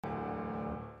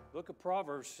Book of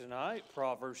Proverbs tonight,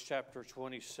 Proverbs chapter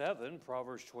 27,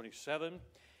 Proverbs 27,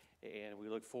 and we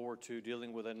look forward to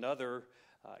dealing with another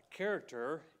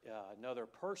character, another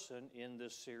person in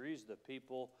this series, the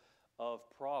people of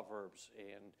Proverbs,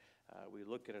 and we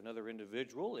look at another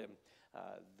individual, and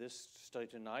this study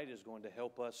tonight is going to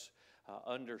help us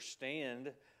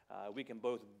understand.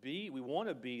 We want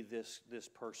to be this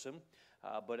person,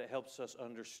 but it helps us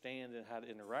understand and how to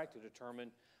interact to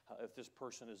determine if this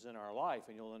person is in our life.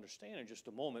 And you'll understand in just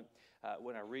a moment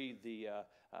when I read the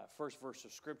first verse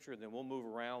of Scripture, and then we'll move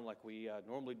around like we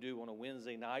normally do on a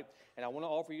Wednesday night. And I want to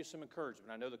offer you some encouragement.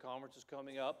 I know the conference is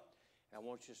coming up, and I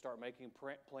want you to start making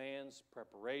plans,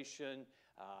 preparation.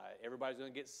 Everybody's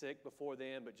going to get sick before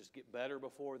then, but just get better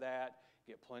before that.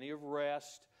 Get plenty of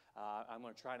rest. I'm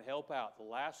going to try and help out. The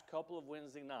last couple of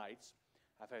Wednesday nights,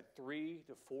 I've had 3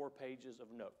 to 4 pages of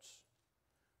notes.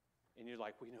 And you're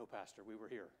like, we know, Pastor, we were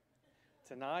here.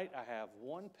 Tonight, I have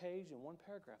 1 page and 1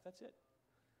 paragraph. That's it.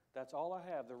 That's all I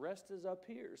have. The rest is up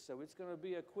here. So it's going to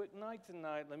be a quick night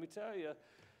tonight, let me tell you.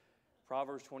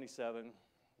 Proverbs 27,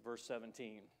 verse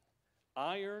 17.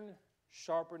 Iron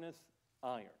sharpeneth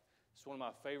iron. It's one of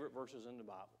my favorite verses in the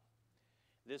Bible.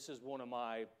 This is one of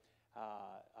my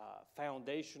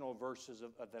foundational verses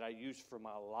that I use for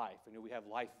my life. You know, we have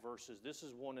life verses. This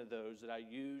is one of those that I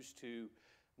use to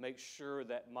make sure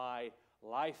that my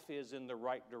life is in the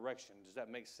right direction. Does that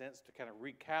make sense? To kind of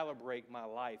recalibrate my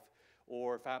life,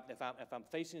 or if I'm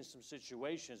facing some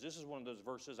situations, this is one of those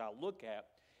verses I look at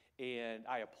and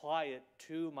I apply it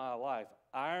to my life.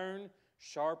 Iron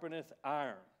sharpeneth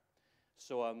iron,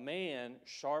 so a man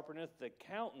sharpeneth the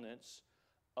countenance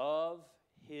of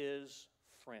his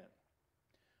friend.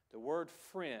 The word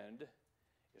friend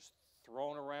is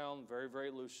thrown around very,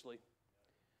 very loosely,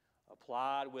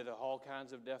 applied with all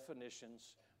kinds of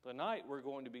definitions. Tonight we're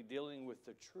going to be dealing with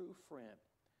the true friend.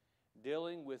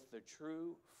 Dealing with the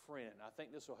true friend. I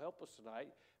think this will help us tonight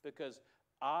because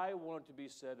I want it to be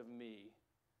said of me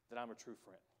that I'm a true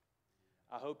friend.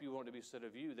 I hope you want it to be said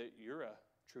of you that you're a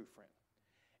true friend.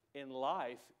 In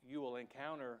life, you will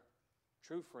encounter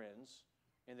true friends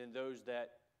and then those that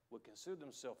would consider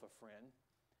themselves a friend,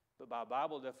 but by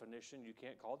Bible definition, you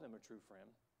can't call them a true friend.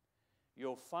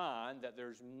 You'll find that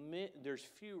there's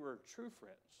fewer true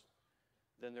friends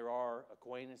than there are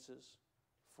acquaintances,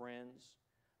 friends.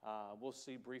 We'll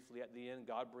see briefly at the end,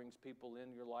 God brings people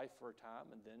in your life for a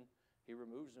time, and then He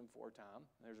removes them for a time.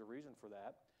 There's a reason for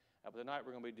that. But tonight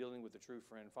we're going to be dealing with the true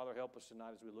friend. Father, help us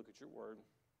tonight as we look at your word.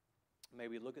 May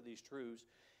we look at these truths,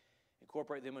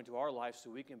 incorporate them into our life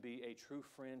so we can be a true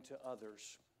friend to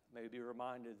others. May we be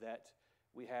reminded that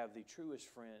we have the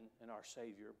truest friend in our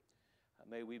Savior.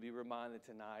 May we be reminded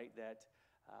tonight that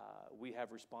we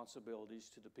have responsibilities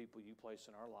to the people you place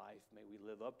in our life. May we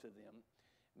live up to them.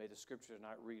 May the Scripture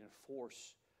tonight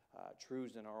reinforce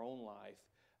truths in our own life.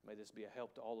 May this be a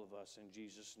help to all of us. In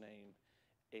Jesus' name,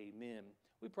 amen.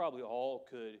 We probably all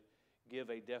could give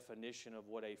a definition of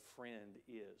what a friend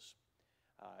is.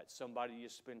 It's somebody you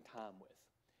spend time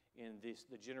with. In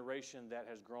the generation that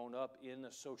has grown up in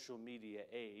the social media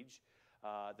age,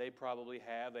 they probably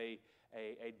have a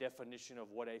definition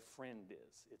of what a friend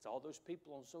is. It's all those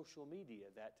people on social media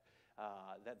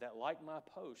that like my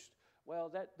post.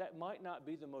 Well, that might not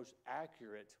be the most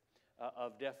accurate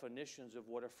of definitions of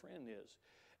what a friend is.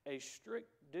 A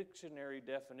strict dictionary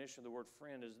definition of the word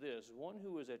friend is this: one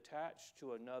who is attached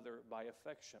to another by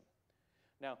affection.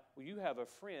 Now, when you have a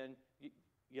friend,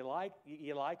 you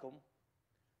like them.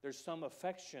 There's some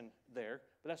affection there,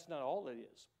 but that's not all it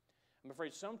is. I'm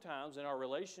afraid sometimes in our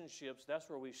relationships, that's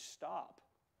where we stop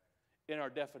in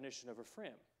our definition of a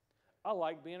friend. I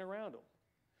like being around them.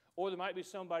 Or there might be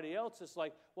somebody else that's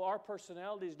like, well, our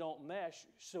personalities don't mesh,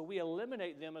 so we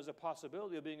eliminate them as a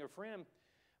possibility of being a friend.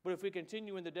 But if we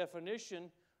continue in the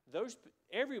definition,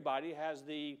 everybody has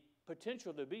the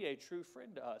potential to be a true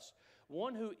friend to us.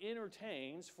 One who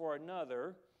entertains for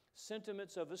another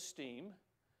sentiments of esteem,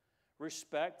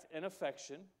 respect, and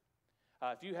affection.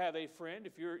 If you have a friend,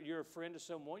 if you're a friend to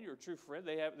someone, you're a true friend,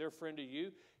 they're a friend to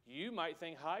you, you might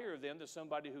think higher of them than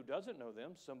somebody who doesn't know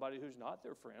them, somebody who's not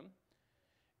their friend,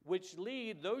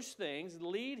 those things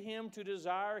lead him to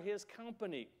desire his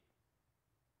company.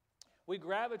 We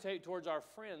gravitate towards our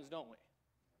friends, don't we?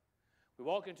 We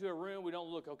walk into a room, we don't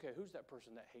look, okay, who's that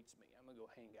person that hates me? I'm going to go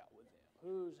hang out with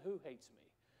them. Who hates me?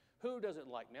 Who doesn't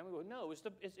like me? I'm going to go, no,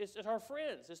 it's our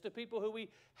friends. It's the people who we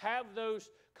have those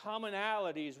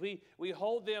commonalities. We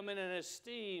hold them in an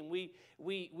esteem.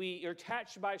 We are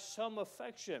attached by some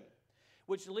affection,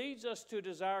 which leads us to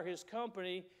desire his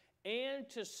company and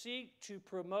to seek to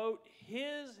promote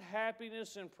his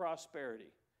happiness and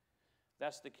prosperity.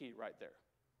 That's the key right there.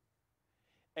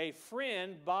 A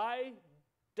friend, by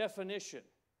definition,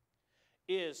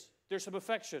 is there's some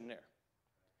affection there.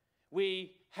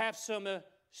 We have some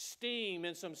esteem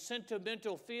and some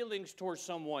sentimental feelings towards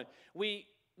someone. We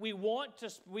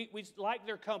like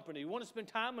their company. We want to spend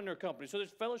time in their company. So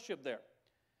there's fellowship there.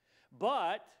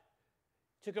 But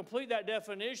to complete that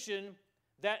definition,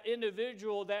 that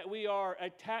individual that we are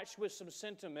attached with some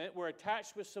sentiment, we're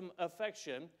attached with some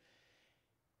affection,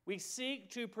 we seek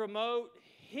to promote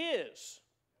his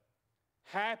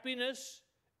happiness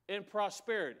and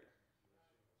prosperity.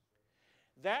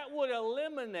 That would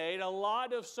eliminate a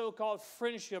lot of so-called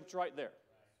friendships right there.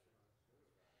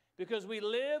 Because we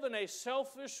live in a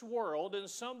selfish world, and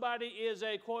somebody is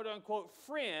a quote-unquote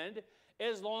friend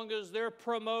as long as they're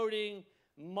promoting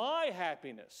my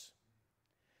happiness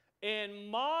and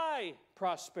my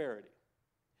prosperity.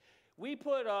 We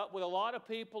put up with a lot of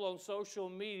people on social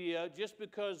media just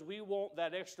because we want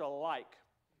that extra like,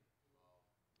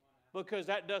 because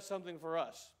that does something for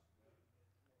us.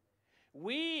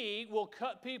 We will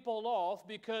cut people off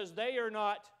because they are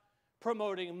not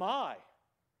promoting my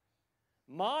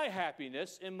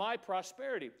happiness and my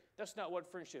prosperity. That's not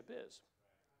what friendship is.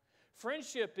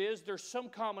 Friendship is there's some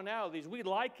commonalities. We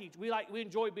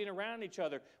enjoy being around each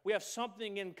other. We have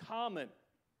something in common.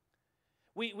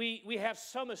 We have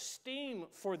some esteem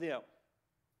for them.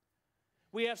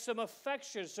 We have some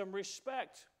affection, some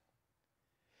respect.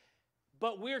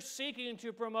 But we're seeking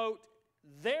to promote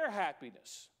their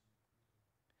happiness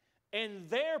and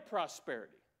their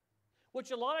prosperity,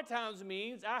 which a lot of times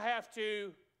means I have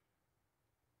to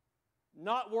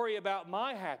not worry about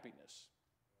my happiness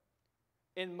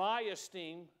and my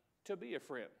esteem to be a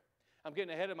friend. I'm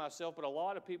getting ahead of myself, but a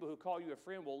lot of people who call you a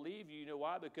friend will leave you. You know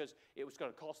why? Because it was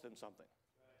going to cost them something.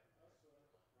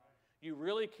 You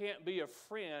really can't be a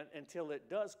friend until it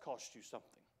does cost you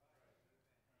something.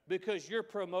 Because you're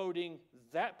promoting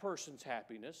that person's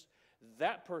happiness,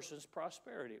 that person's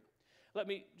prosperity. Let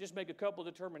me just make a couple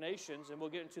of determinations, and we'll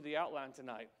get into the outline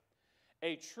tonight.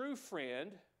 A true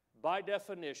friend, by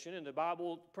definition, and the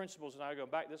Bible principles, and I'm going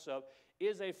to back this up,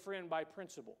 is a friend by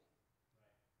principle.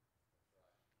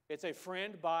 It's a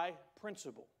friend by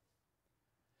principle.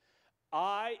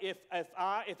 If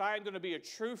I am going to be a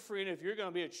true friend, if you're going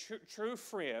to be a true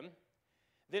friend,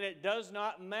 then it does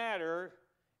not matter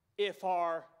if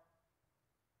our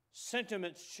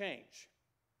sentiments change.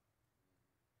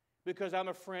 Because I'm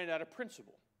a friend out of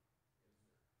principle.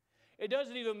 It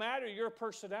doesn't even matter your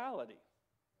personality.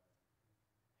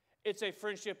 It's a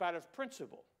friendship out of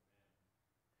principle.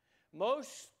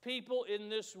 Most people in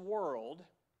this world,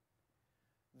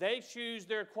 they choose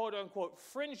their quote-unquote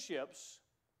friendships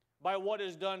by what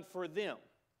is done for them.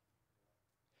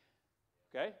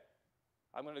 Okay?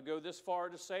 I'm going to go this far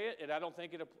to say it, and I don't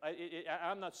think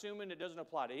I'm not assuming it doesn't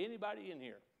apply to anybody in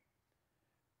here.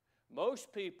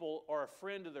 Most people are a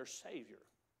friend of their Savior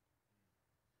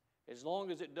as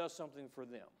long as it does something for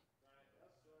them.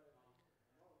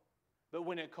 But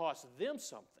when it costs them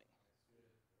something,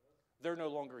 they're no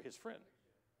longer his friend.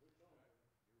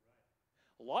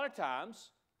 A lot of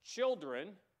times, children,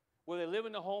 whether they live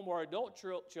in the home or adult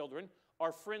children,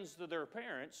 are friends to their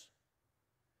parents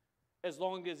as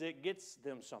long as it gets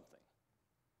them something.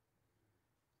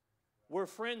 We're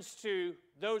friends to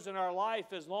those in our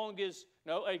life as long as,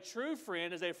 a true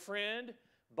friend is a friend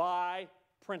by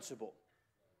principle.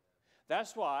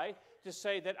 That's why to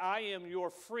say that I am your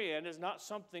friend is not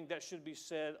something that should be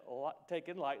said,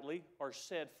 taken lightly, or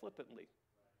said flippantly.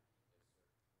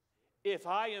 If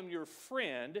I am your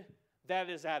friend, that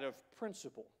is out of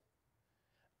principle.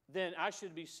 Then I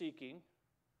should be seeking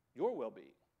your well-being.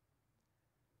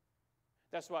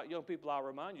 That's why, young people, I'll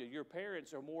remind you, your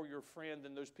parents are more your friend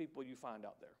than those people you find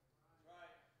out there.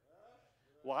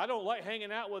 Well, I don't like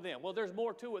hanging out with them. Well, there's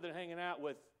more to it than hanging out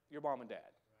with your mom and dad.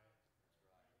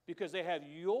 Because they have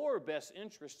your best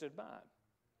interest in mind.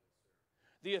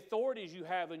 The authorities you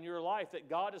have in your life that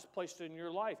God has placed in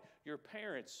your life, your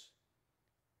parents,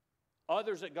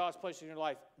 others that God's placed in your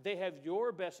life, they have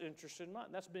your best interest in mind.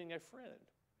 That's being a friend.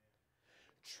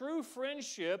 True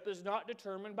friendship is not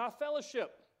determined by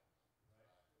fellowship.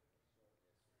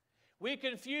 We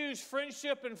confuse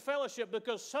friendship and fellowship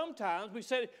because sometimes we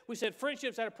said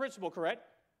friendship's out of principle, correct?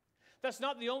 That's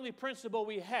not the only principle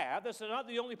we have. That's not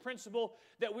the only principle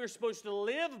that we're supposed to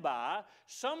live by.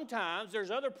 Sometimes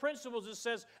there's other principles that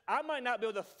says, I might not be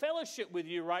able to fellowship with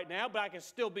you right now, but I can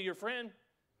still be your friend.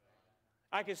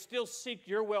 I can still seek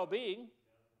your well-being.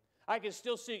 I can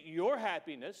still seek your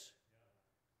happiness.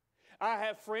 I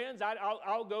have friends,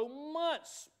 I'll go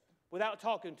months without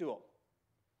talking to them.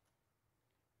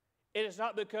 And it's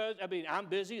not because, I'm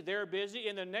busy, they're busy,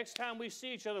 and the next time we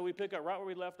see each other, we pick up right where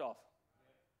we left off.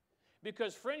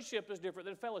 Because friendship is different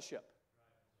than fellowship.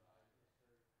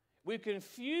 We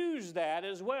confuse that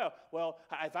as well. Well,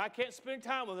 if I can't spend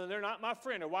time with them, they're not my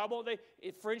friend. Or why won't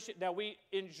they? Friendship. Now, we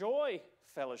enjoy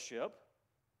fellowship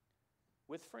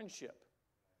with friendship.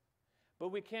 But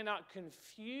we cannot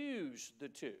confuse the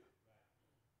two.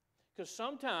 Because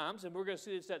sometimes, and we're going to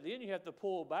see this at the end, you have to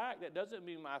pull back. That doesn't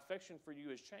mean my affection for you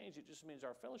has changed. It just means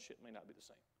our fellowship may not be the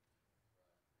same.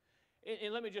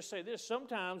 And let me just say this.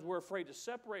 Sometimes we're afraid to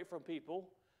separate from people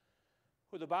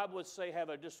who the Bible would say have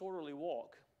a disorderly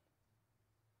walk.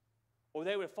 Or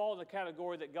they would fall in the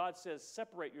category that God says,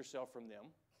 separate yourself from them.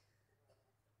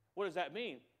 What does that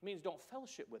mean? It means don't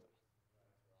fellowship with them.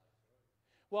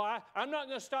 Well, I'm not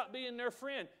going to stop being their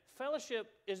friend. Fellowship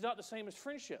is not the same as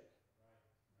friendship.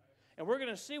 And we're going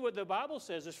to see what the Bible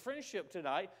says is friendship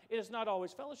tonight. It is not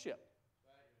always fellowship.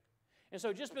 And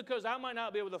so just because I might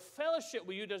not be able to fellowship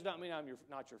with you does not mean I'm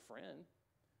not your friend.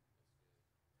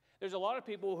 There's a lot of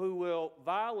people who will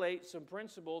violate some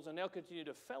principles and they'll continue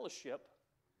to fellowship.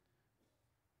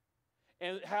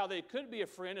 And how they could be a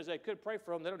friend is they could pray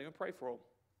for them. They don't even pray for them.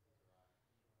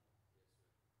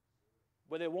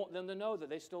 But they want them to know that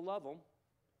they still love them.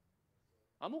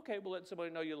 I'm okay with letting somebody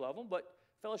know you love them, but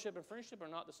fellowship and friendship are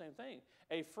not the same thing.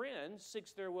 A friend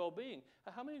seeks their well-being.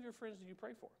 How many of your friends do you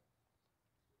pray for?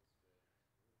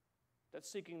 That's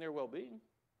seeking their well-being.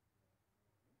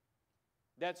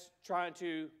 That's trying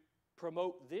to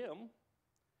promote them.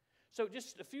 So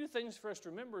just a few things for us to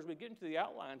remember as we get into the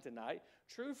outline tonight.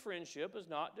 True friendship is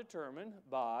not determined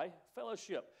by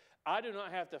fellowship. I do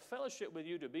not have to fellowship with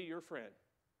you to be your friend.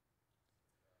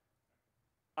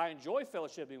 I enjoy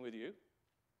fellowshipping with you.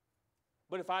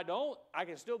 But if I don't, I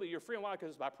can still be your friend. Why? Because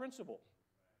it's by principle.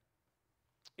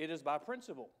 It is by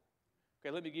principle.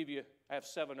 Okay, let me give you, I have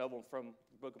 7 of them from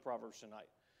the book of Proverbs tonight.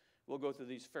 We'll go through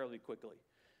these fairly quickly.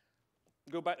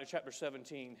 Go back to chapter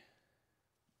 17.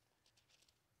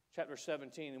 Chapter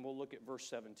 17, and we'll look at verse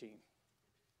 17.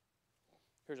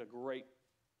 Here's a great,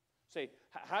 say,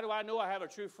 how do I know I have a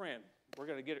true friend? We're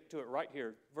going to get to it right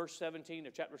here. Verse 17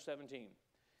 of chapter 17.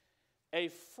 A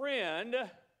friend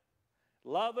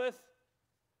loveth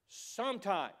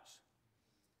sometimes.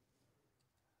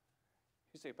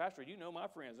 You say, Pastor, you know my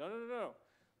friends. No.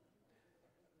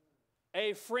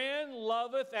 A friend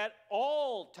loveth at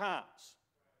all times.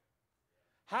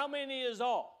 How many is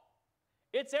all?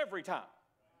 It's every time.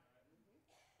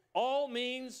 All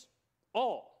means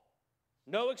all.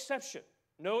 No exception.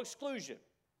 No exclusion.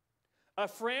 A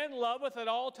friend loveth at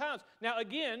all times. Now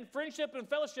again, friendship and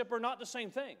fellowship are not the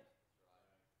same thing.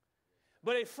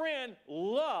 But a friend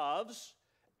loves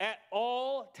at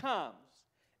all times.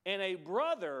 And a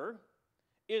brother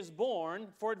is born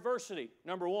for adversity.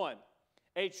 Number 1,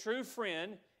 a true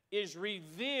friend is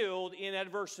revealed in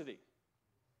adversity.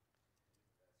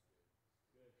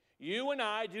 You and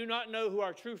I do not know who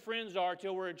our true friends are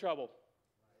till we're in trouble.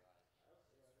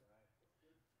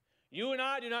 You and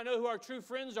I do not know who our true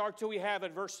friends are till we have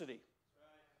adversity.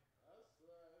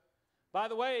 By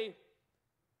the way,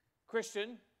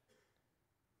 Christian,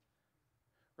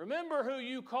 remember who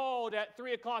you called at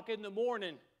 3 o'clock in the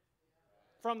morning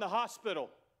from the hospital.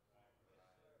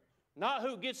 Not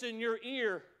who gets in your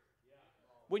ear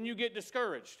when you get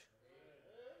discouraged.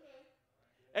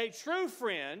 A true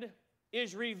friend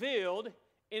is revealed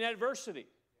in adversity.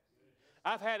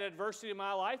 I've had adversity in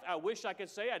my life. I wish I could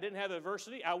say I didn't have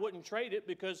adversity. I wouldn't trade it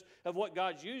because of what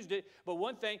God's used it. But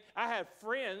one thing, I have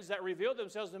friends that revealed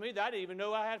themselves to me that I didn't even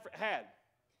know I had.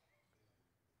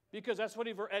 Because that's what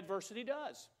adversity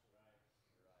does.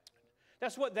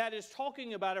 That's what that is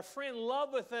talking about. A friend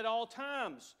loveth at all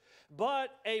times, but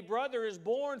a brother is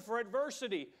born for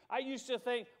adversity. I used to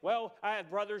think, well, I had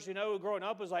brothers, growing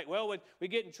up, it was like, well, when we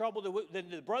get in trouble, then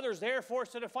the brother's there for us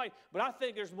to fight. But I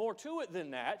think there's more to it than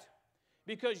that,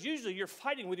 because usually you're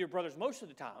fighting with your brothers most of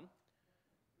the time.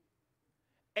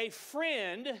 A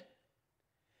friend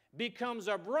becomes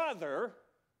a brother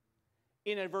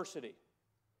in adversity.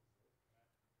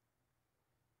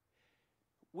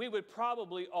 We would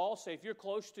probably all say, if you're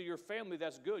close to your family,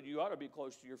 that's good. You ought to be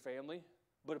close to your family.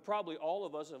 But probably all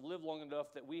of us have lived long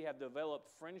enough that we have developed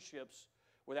friendships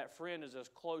where that friend is as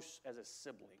close as a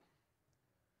sibling.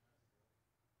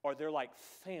 Or they're like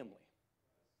family.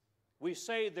 We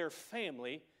say they're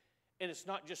family, and it's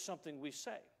not just something we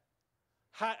say.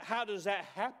 How does that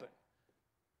happen?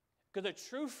 Because a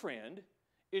true friend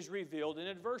is revealed in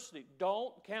adversity.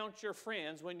 Don't count your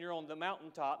friends when you're on the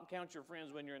mountaintop, and count your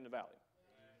friends when you're in the valley.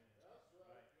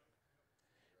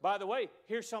 By the way,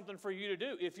 here's something for you to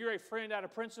do. If you're a friend out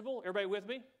of principle, everybody with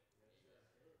me?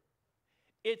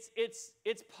 It's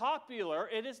popular,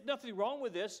 and there's nothing wrong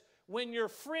with this, when your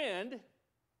friend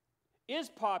is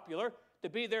popular to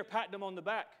be there patting them on the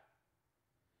back.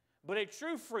 But a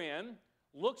true friend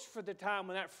looks for the time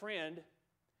when that friend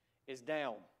is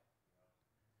down.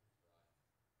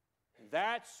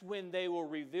 That's when they will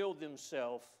reveal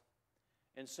themselves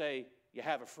and say, you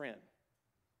have a friend.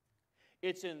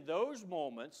 It's in those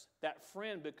moments that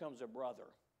friend becomes a brother.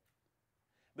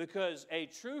 Because a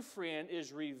true friend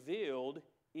is revealed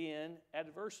in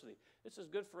adversity. This is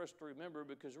good for us to remember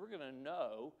because we're going to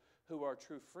know who our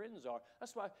true friends are.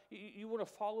 That's why you want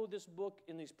to follow this book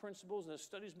in these principles, and the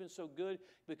study's been so good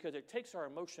because it takes our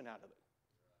emotion out of it.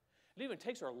 It even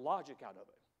takes our logic out of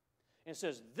it. And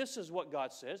says, this is what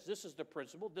God says. This is the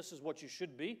principle. This is what you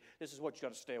should be. This is what you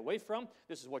got to stay away from.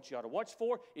 This is what you got to watch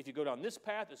for. If you go down this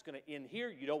path, it's going to end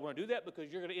here. You don't want to do that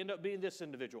because you're going to end up being this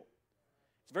individual.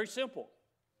 It's very simple.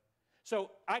 So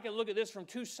I can look at this from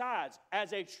two sides.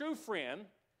 As a true friend,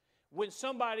 when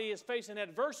somebody is facing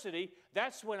adversity,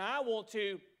 that's when I want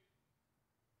to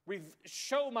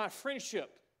show my friendship.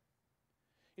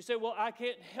 You say, well, I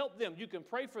can't help them. You can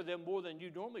pray for them more than you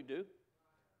normally do.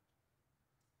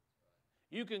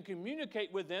 You can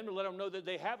communicate with them to let them know that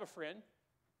they have a friend.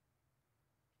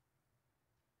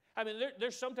 I mean,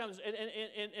 there's sometimes,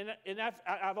 and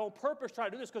I've on purpose tried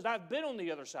to do this because I've been on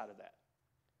the other side of that.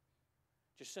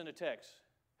 Just send a text.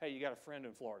 Hey, you got a friend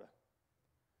in Florida.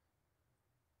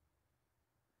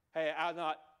 Hey, I'll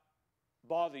not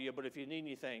bother you, but if you need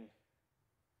anything,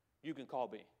 you can call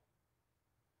me.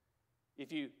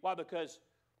 Why? Because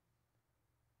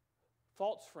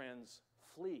false friends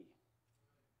flee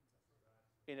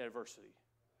in adversity.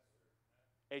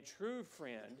 A true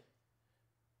friend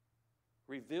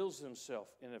reveals himself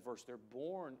in adversity. They're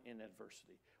born in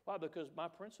adversity. Why? Because my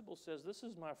principle says this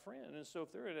is my friend. And so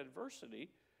if they're in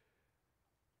adversity,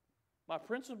 my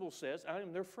principle says I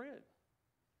am their friend.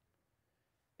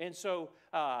 And so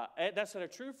that's not a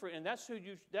true friend. And that's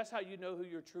how you know who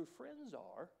your true friends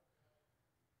are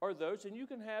those. And you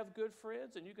can have good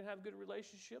friends and you can have good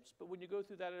relationships, but when you go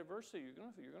through that adversity, you're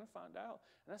going to find out.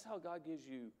 And that's how God gives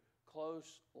you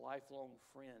close, lifelong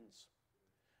friends.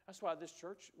 That's why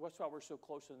we're so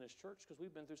close in this church, because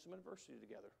we've been through some adversity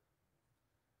together.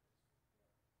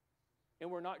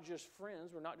 And we're not just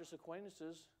friends, we're not just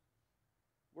acquaintances,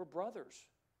 we're brothers.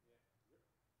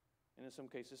 And in some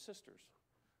cases, sisters.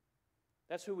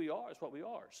 That's who we are, that's what we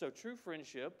are. So true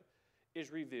friendship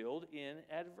is revealed in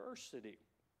adversity.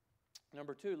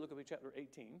 Number 2, look at me, chapter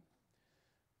 18,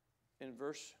 in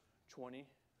verse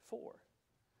 24.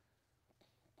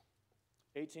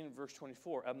 18, verse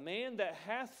 24. A man that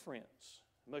hath friends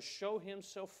must show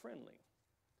himself friendly.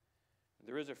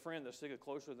 There is a friend that sticketh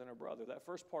closer than a brother. That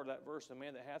first part of that verse, a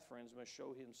man that hath friends must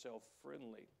show himself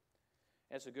friendly.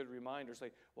 That's a good reminder.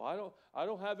 Say, well, I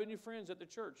don't have any friends at the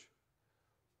church.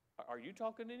 Are you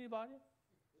talking to anybody?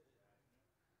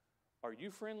 Are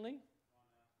you friendly?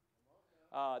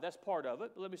 That's part of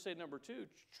it. But let me say number 2,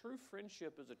 true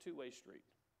friendship is a two-way street.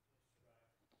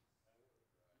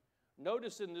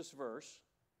 Notice in this verse,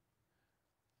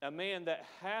 a man that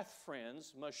hath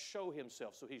friends must show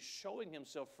himself. So he's showing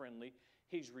himself friendly.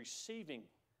 He's receiving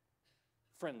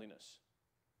friendliness.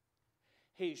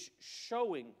 He's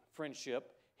showing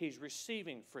friendship. He's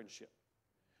receiving friendship.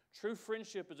 True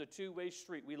friendship is a two-way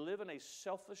street. We live in a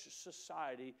selfish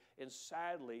society, and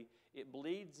sadly, it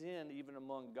bleeds in even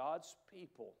among God's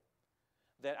people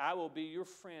that I will be your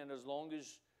friend as long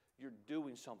as you're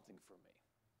doing something for me.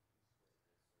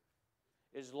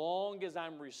 As long as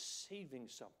I'm receiving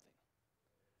something.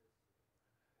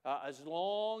 As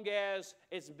long as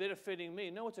it's benefiting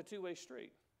me. No, it's a two-way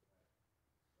street.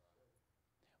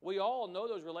 We all know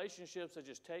those relationships that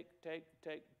just take.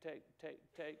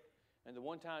 And the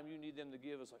one time you need them to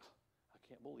give, it's like, I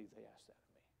can't believe they asked that of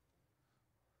me.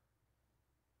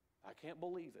 I can't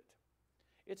believe it.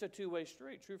 It's a two-way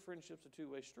street. True friendship's a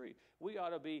two-way street. We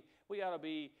ought to be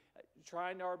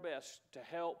trying our best to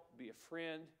help, be a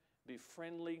friend, be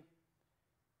friendly.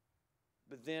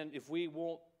 But then if we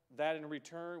want that in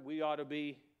return, we ought to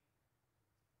be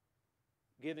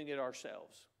giving it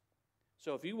ourselves.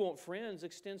 So if you want friends,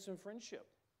 extend some friendship.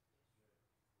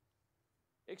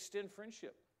 Extend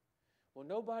friendship. Well,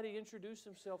 nobody introduced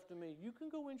himself to me. You can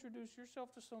go introduce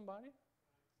yourself to somebody.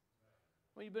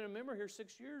 Well, you've been a member here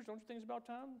 6 years. Don't you think it's about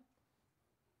time?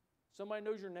 Somebody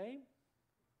knows your name?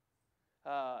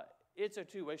 It's a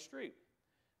two-way street.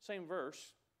 Same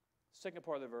verse, second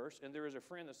part of the verse, and there is a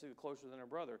friend that's closer than a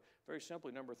brother. Very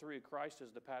simply, number 3, Christ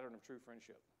is the pattern of true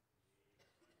friendship.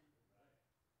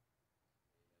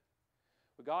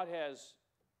 But God has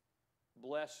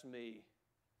blessed me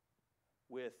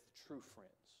with true friends.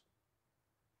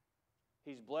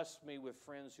 He's blessed me with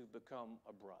friends who've become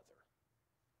a brother.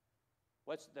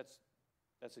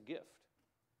 That's a gift.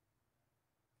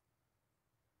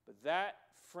 But that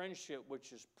friendship,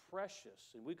 which is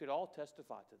precious, and we could all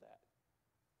testify to that,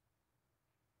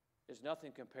 is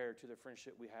nothing compared to the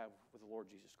friendship we have with the Lord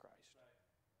Jesus Christ.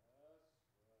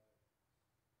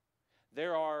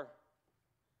 There are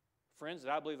friends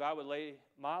that I believe I would lay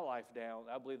my life down.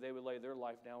 I believe they would lay their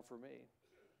life down for me.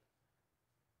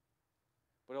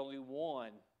 But only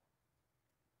one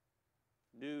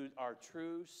knew our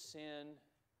true sin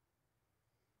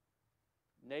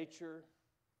nature,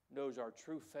 knows our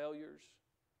true failures,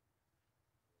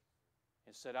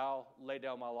 and said, I'll lay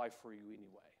down my life for you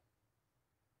anyway.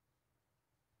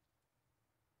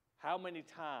 How many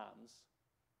times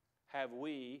have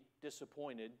we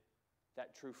disappointed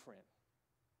that true friend?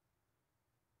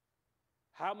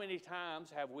 How many times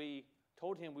have we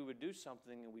told him we would do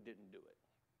something and we didn't do it?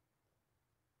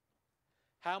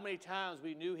 How many times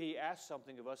we knew he asked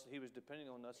something of us and he was depending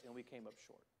on us and we came up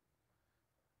short?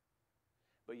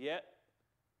 But yet,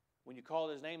 when you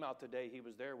called his name out today, he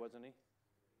was there, wasn't he?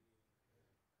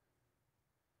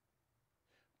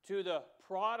 To the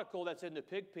prodigal that's in the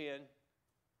pig pen,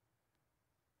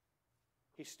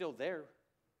 he's still there.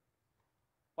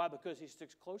 Why? Because he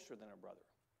sticks closer than a brother.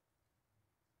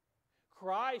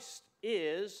 Christ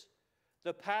is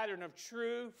the pattern of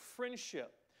true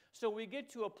friendship. So we get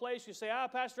to a place you say,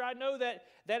 Pastor, I know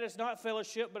that is not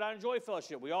fellowship, but I enjoy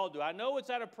fellowship. We all do. I know it's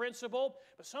out of principle,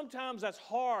 but sometimes that's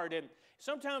hard, and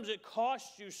sometimes it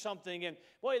costs you something, and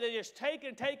boy, they just take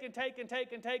and take and take and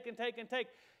take and take and take and take.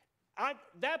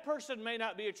 That person may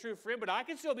not be a true friend, but I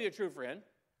can still be a true friend.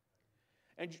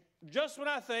 And just when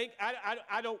I think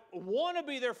I don't want to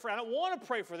be their friend, I don't want to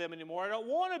pray for them anymore, I don't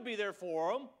want to be there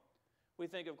for them, we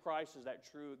think of Christ as that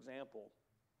true example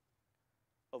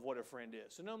of what a friend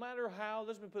is. So no matter how,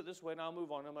 let me put it this way and I'll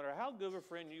move on, no matter how good of a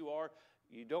friend you are,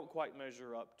 you don't quite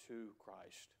measure up to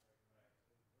Christ.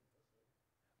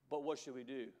 But what should we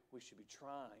do? We should be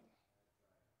trying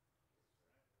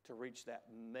to reach that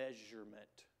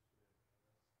measurement.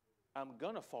 I'm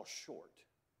going to fall short,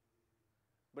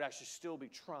 but I should still be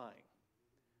trying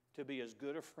to be as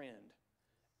good a friend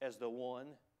as the one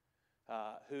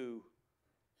who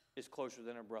is closer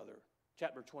than a brother.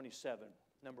 Chapter 27,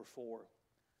 number 4.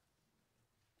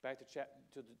 Back to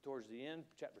towards the end,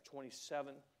 chapter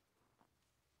 27.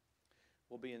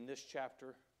 We'll be in this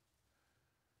chapter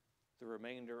the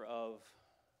remainder of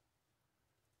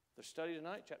the study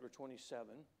tonight, chapter 27.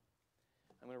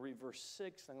 I'm going to read verse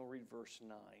 6, I'm going to read verse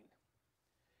 9.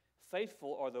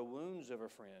 Faithful are the wounds of a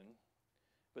friend,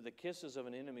 but the kisses of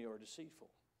an enemy are deceitful.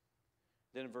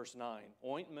 Then verse 9,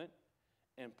 ointment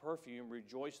and perfume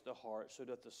rejoice the heart, so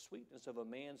doth the sweetness of a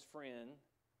man's friend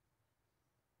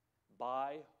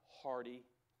buy hearty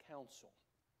counsel.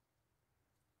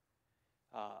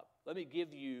 Let me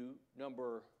give you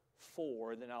number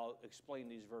 4, and then I'll explain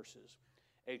these verses.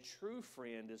 A true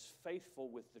friend is faithful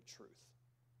with the truth.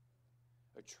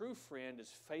 A true friend is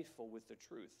faithful with the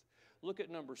truth. Look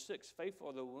at number 6. Faithful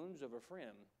are the wounds of a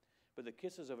friend, but the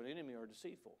kisses of an enemy are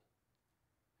deceitful.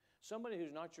 Somebody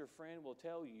who's not your friend will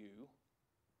tell you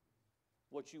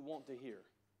what you want to hear.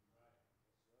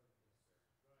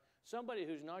 Somebody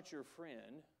who's not your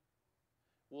friend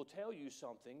will tell you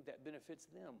something that benefits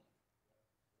them.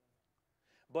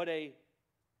 But a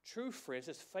true friend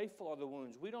says, faithful are the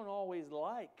wounds. We don't always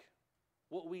like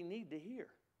what we need to hear.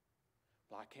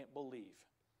 Well, I can't believe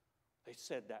they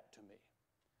said that to me.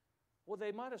 Well,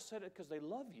 they might have said it because they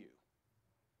love you.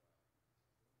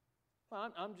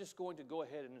 Well, I'm just going to go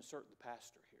ahead and insert the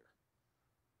pastor here.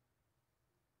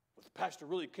 If the pastor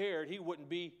really cared, he wouldn't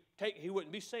be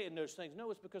saying those things.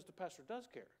 No, it's because the pastor does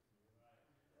care.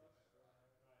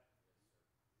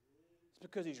 It's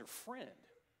because he's your friend.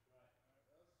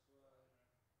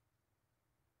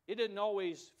 It didn't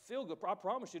always feel good. I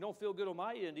promise you, it don't feel good on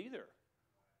my end either.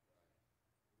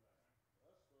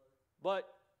 But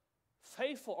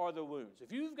faithful are the wounds.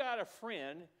 If you've got a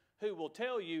friend who will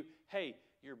tell you, hey,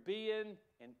 you're being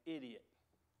an idiot.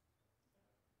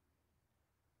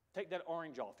 Take that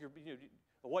orange off.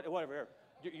 Whatever.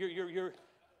 You're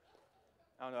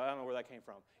I don't know where that came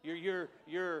from.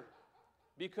 You're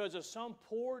because of some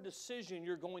poor decision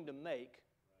you're going to make.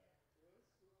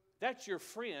 That's your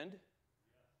friend.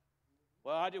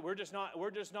 Well, we're just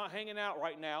not hanging out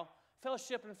right now.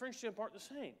 Fellowship and friendship aren't the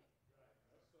same.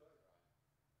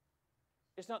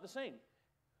 It's not the same.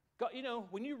 God,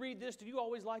 when you read this, do you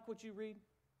always like what you read?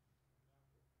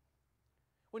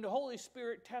 When the Holy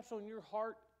Spirit taps on your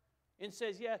heart and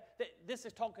says, yeah, this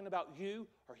is talking about you,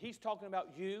 or he's talking about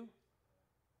you,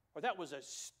 or that was a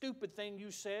stupid thing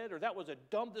you said, or that was a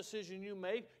dumb decision you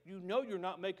made, you know you're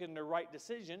not making the right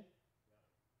decision.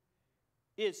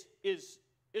 Is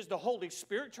Is the Holy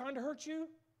Spirit trying to hurt you?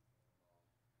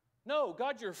 No,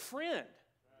 God's your friend.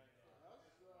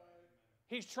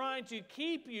 He's trying to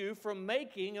keep you from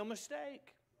making a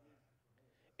mistake.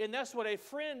 And that's what a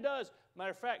friend does.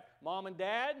 Matter of fact, mom and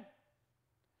dad,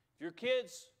 if your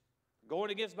kids are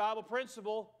going against Bible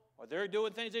principle or they're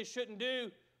doing things they shouldn't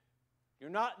do, you're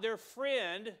not their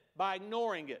friend by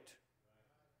ignoring it.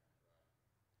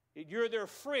 You're their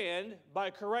friend by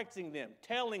correcting them,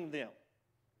 telling them.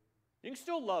 You can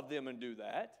still love them and do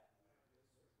that.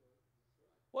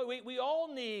 Well, we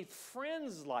all need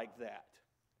friends like that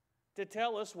to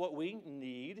tell us what we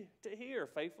need to hear.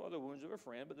 Faithful are the wounds of a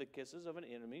friend, but the kisses of an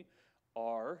enemy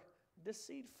are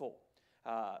deceitful.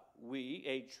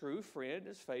 A true friend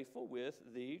is faithful with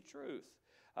the truth.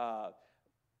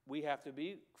 We have to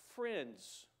be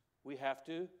friends. We have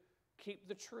to keep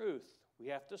the truth. We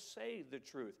have to say the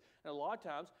truth. And a lot of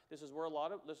times, this is where a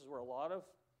lot of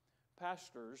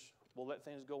pastors will let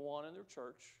things go on in their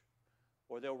church,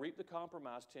 or they'll reap the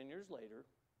compromise 10 years later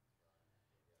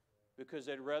because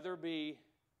they'd rather be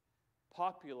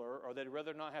popular or they'd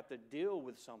rather not have to deal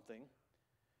with something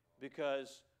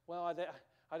because, well,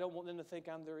 I don't want them to think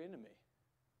I'm their enemy.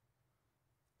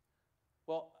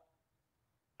 Well,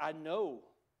 I know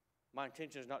my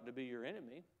intention is not to be your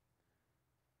enemy,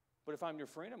 but if I'm your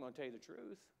friend, I'm going to tell you the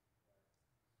truth.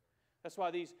 That's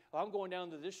why I'm going down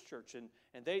to this church and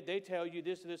they tell you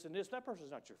this, this, and this. That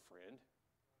person's not your friend.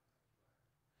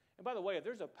 And by the way, if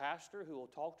there's a pastor who will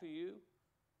talk to you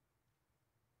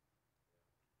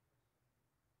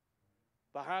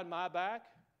behind my back,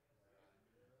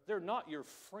 they're not your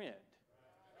friend.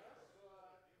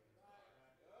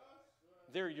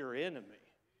 They're your enemy.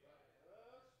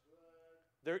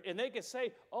 And they can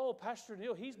say, oh, Pastor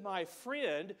Neal, he's my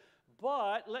friend,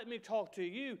 but let me talk to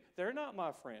you. They're not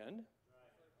my friend.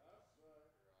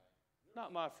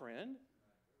 Not my friend.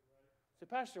 So,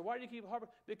 Pastor, why do you keep harping?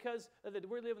 Because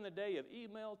we live in the day of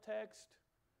email, text,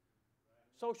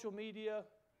 social media,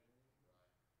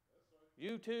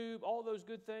 YouTube, all those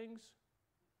good things.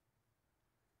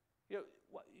 You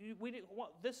know,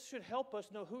 this should help us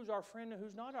know who's our friend and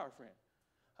who's not our friend.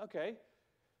 Okay,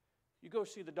 you go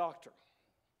see the doctor.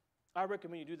 I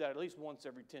recommend you do that at least once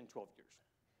every 10, 12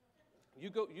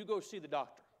 years. You go see the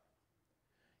doctor.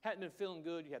 Hadn't been feeling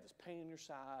good, you have this pain in your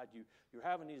side, you're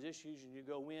having these issues, and you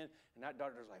go in, and that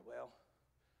doctor's like, well,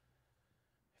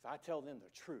 if I tell them the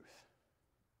truth,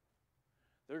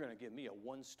 they're going to give me a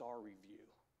 1-star review.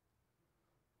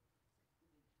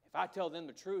 If I tell them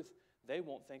the truth, they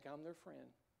won't think I'm their friend.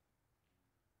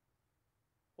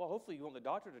 Well, hopefully you want the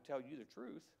doctor to tell you the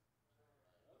truth.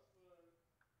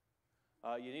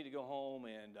 You need to go home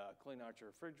and clean out your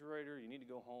refrigerator. You need to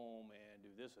go home and do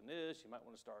this and this. You might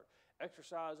want to start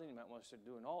exercising. You might want to start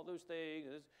doing all those things.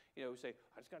 You know, say,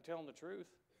 I just got to tell them the truth.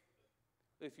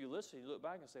 If you listen, you look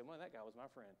back and say, well, that guy was my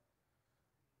friend.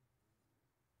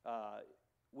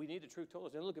 We need the truth told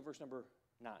us. Then look at verse number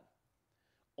 9.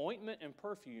 Ointment and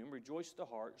perfume rejoice the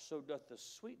heart, so doth the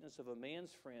sweetness of a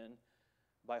man's friend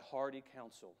by hearty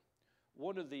counsel.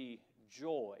 One of the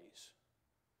joys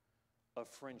of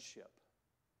friendship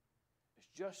is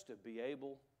just to be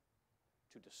able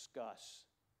to discuss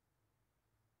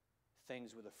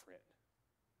things with a friend.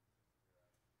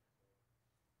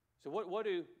 So what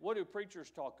do preachers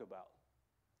talk about?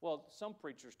 Well, some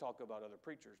preachers talk about other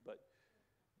preachers, but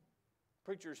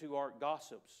preachers who aren't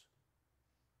gossips,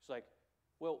 it's like,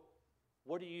 well,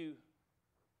 what are you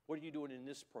doing in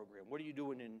this program? What are you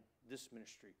doing in this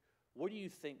ministry? What do you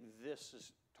think this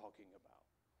is talking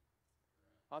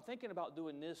about? I'm thinking about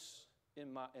doing this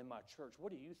in my church.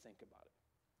 What do you think about it?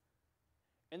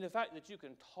 And the fact that you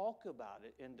can talk about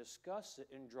it and discuss it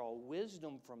and draw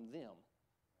wisdom from them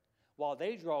while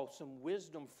they draw some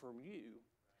wisdom from you,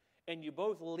 and you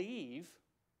both leave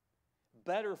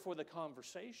better for the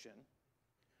conversation,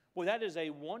 well, that is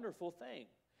a wonderful thing.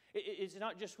 It's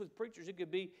not just with preachers. It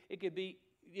could be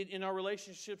in our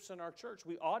relationships in our church.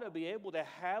 We ought to be able to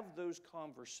have those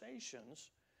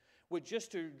conversations with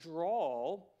just to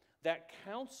draw that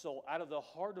counsel out of the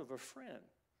heart of a friend.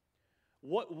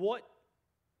 What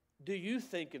do you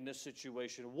think in this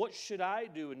situation? What should I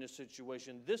do in this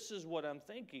situation? This is what I'm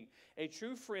thinking. A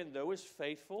true friend, though, is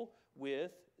faithful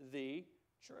with the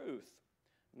truth.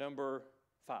 Number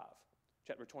 5,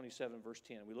 chapter 27, verse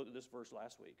 10. We looked at this verse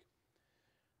last week.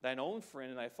 Thine own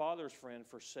friend and thy father's friend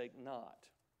forsake not.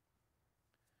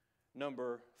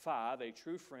 Number 5, a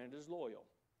true friend is loyal.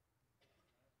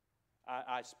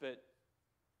 I spent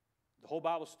the whole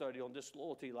Bible study on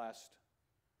disloyalty last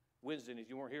Wednesday, and if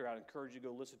you weren't here, I'd encourage you to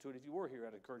go listen to it. If you were here,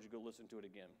 I'd encourage you to go listen to it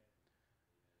again.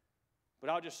 But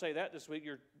I'll just say that this week,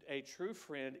 a true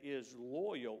friend is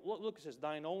loyal. Look, it says,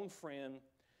 thine own friend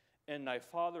and thy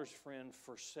father's friend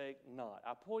forsake not.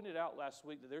 I pointed out last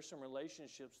week that there's some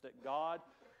relationships that God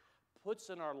puts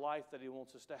in our life that He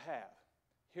wants us to have.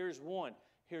 Here's one.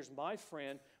 Here's my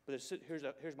friend, but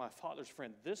here's my father's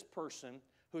friend. This person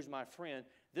who's my friend,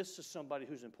 this is somebody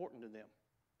who's important to them.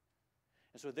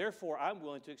 And so therefore, I'm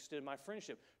willing to extend my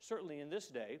friendship. Certainly in this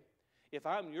day, if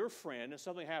I'm your friend and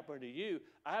something happened to you,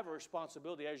 I have a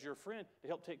responsibility as your friend to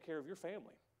help take care of your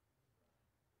family.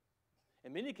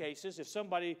 In many cases, if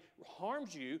somebody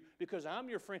harms you because I'm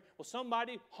your friend, well,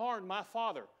 somebody harmed my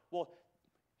father. Well,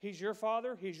 he's your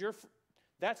father,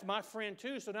 that's my friend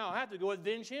too, so now I have to go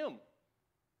avenge him.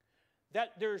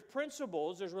 That there's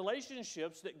principles, there's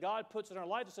relationships that God puts in our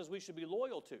life that says we should be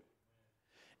loyal to.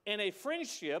 And a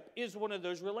friendship is one of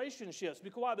those relationships.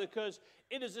 Why? Because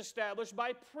it is established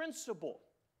by principle.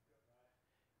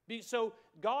 So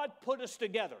God put us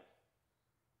together.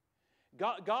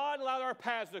 God allowed our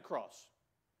paths to cross.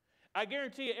 I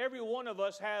guarantee you every one of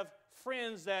us have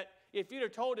friends that if you'd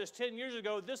have told us 10 years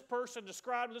ago, this person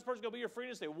described, this person's going to be your friend,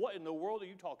 and say, what in the world are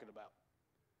you talking about?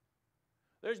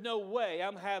 There's no way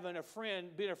I'm having a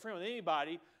friend, being a friend with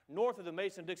anybody north of the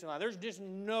Mason-Dixon line. There's just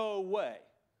no way.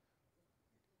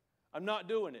 I'm not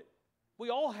doing it. We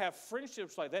all have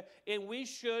friendships like that, and we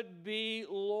should be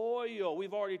loyal.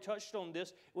 We've already touched on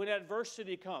this. When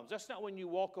adversity comes, that's not when you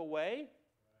walk away.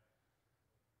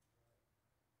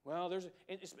 Well,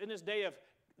 in this day of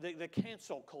the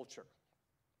cancel culture.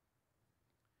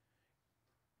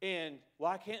 And,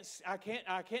 well, I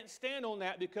can't stand on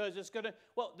that because it's going to,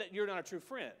 well, that you're not a true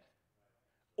friend.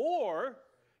 Or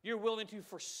you're willing to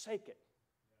forsake it,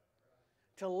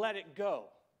 to let it go,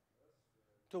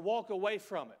 to walk away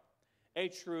from it. A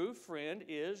true friend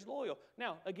is loyal.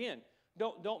 Now, again,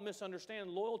 don't misunderstand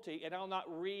loyalty, and I'll not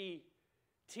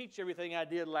re-teach everything I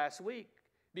did last week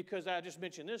because I just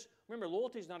mentioned this. Remember,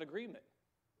 loyalty is not agreement.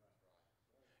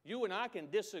 You and I can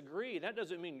disagree. That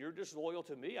doesn't mean you're disloyal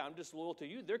to me. I'm disloyal to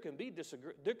you. There can be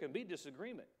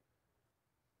disagreement.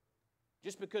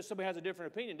 Just because somebody has a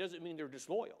different opinion doesn't mean they're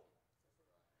disloyal.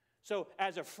 So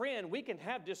as a friend, we can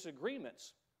have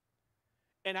disagreements,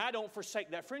 and I don't forsake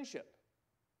that friendship.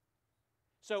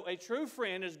 So a true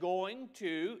friend is going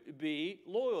to be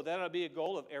loyal. That ought to be a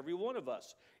goal of every one of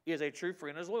us, is a true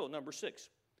friend is loyal. Number 6.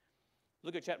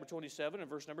 Look at chapter 27 and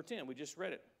verse number 10. We just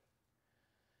read it.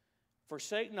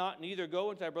 Forsake not, neither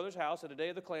go into thy brother's house at the day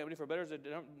of the calamity, for better is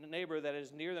a neighbor that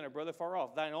is near than a brother far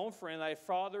off. Thine own friend, thy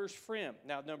father's friend.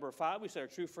 Now, number 5, we said a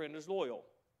true friend is loyal.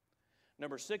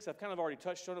 Number 6, I've kind of already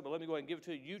touched on it, but let me go ahead and give it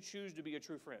to you. You choose to be a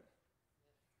true friend.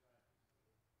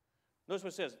 Notice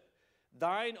what it says.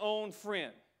 Thine own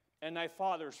friend and thy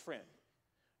father's friend.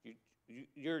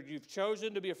 You've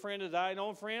chosen to be a friend of thine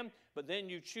own friend, but then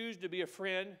you choose to be a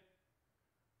friend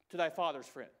to thy father's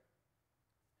friend.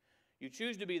 You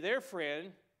choose to be their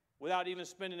friend without even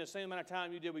spending the same amount of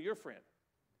time you did with your friend.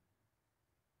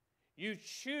 You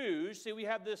choose, see, we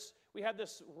have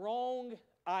this wrong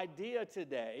idea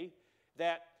today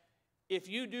that if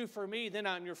you do for me, then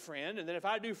I'm your friend, and then if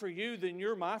I do for you, then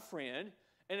you're my friend,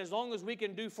 and as long as we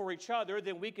can do for each other,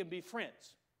 then we can be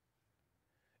friends.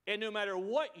 And no matter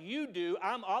what you do,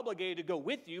 I'm obligated to go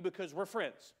with you because we're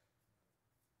friends.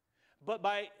 But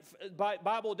by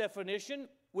Bible definition,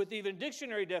 with even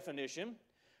dictionary definition,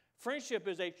 friendship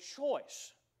is a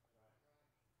choice.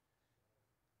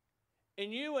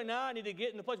 And you and I need to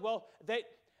get in the place, well,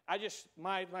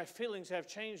 my feelings have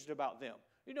changed about them.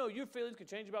 You know, your feelings can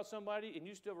change about somebody and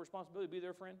you still have a responsibility to be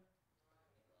their friend.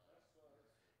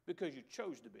 Because you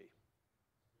chose to be.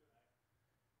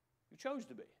 You chose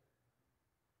to be.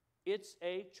 It's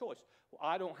a choice. Well,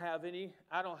 I don't have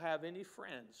any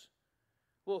friends.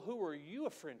 Well, who are you a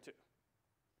friend to?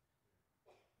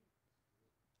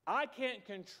 I can't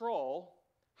control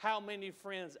how many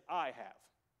friends I have.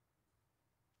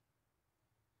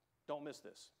 Don't miss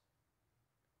this.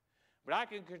 But I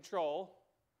can control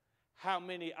how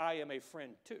many I am a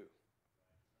friend to.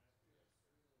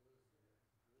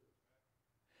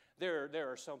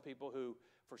 There are some people who,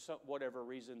 for whatever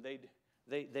reason,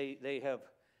 they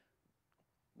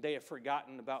have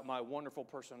forgotten about my wonderful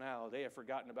personality. They have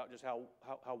forgotten about just how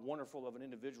wonderful of an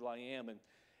individual I am,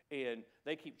 and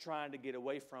they keep trying to get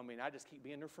away from me, and I just keep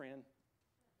being their friend.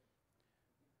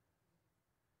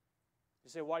 You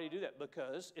say, why do you do that?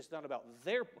 Because it's not about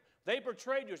they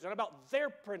betrayed you. It's not about their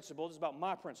principles. It's about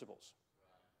my principles.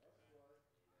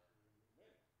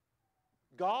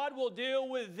 God will deal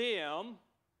with them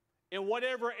in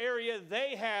whatever area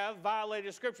they have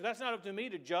violated Scripture. That's not up to me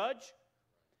to judge.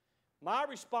 My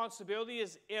responsibility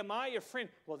is, am I a friend?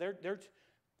 Well,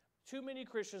 Too many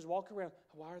Christians walk around,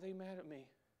 why are they mad at me?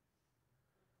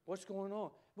 What's going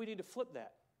on? We need to flip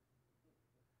that.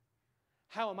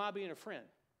 How am I being a friend?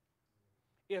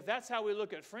 If that's how we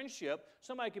look at friendship,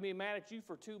 somebody can be mad at you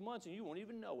for 2 months and you won't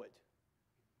even know it.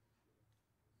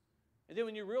 And then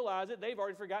when you realize it, they've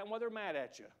already forgotten why they're mad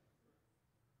at you.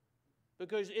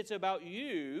 Because it's about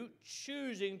you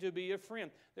choosing to be a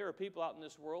friend. There are people out in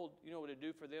this world, you know what it'd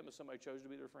do for them if somebody chose to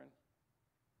be their friend?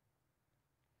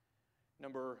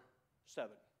 Number 7.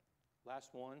 Last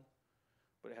one,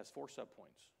 but it has 4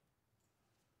 subpoints.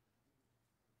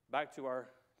 Back to our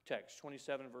text,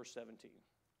 27 verse 17.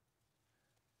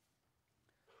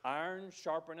 Iron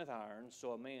sharpeneth iron,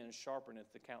 so a man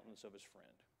sharpeneth the countenance of his friend.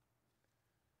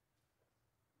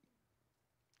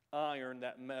 Iron,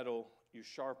 that metal, you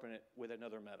sharpen it with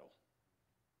another metal.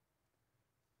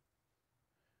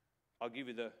 I'll give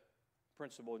you the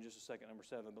principle in just a second, number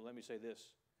 7, but let me say this.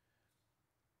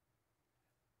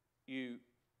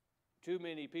 Too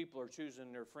many people are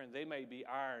choosing their friend. They may be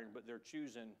iron, but they're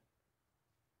choosing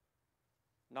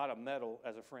not a metal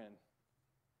as a friend.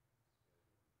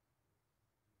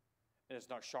 And it's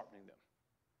not sharpening them.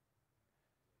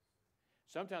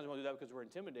 Sometimes we want to do that because we're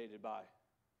intimidated by,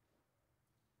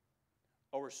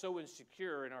 or we're so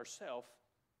insecure in ourselves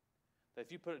that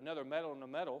if you put another metal in a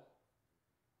metal,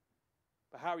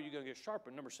 but how are you going to get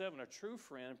sharpened? Number 7, a true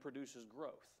friend produces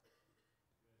growth.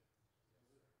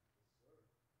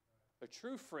 A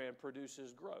true friend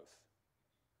produces growth.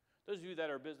 Those of you that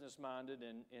are business-minded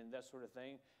and that sort of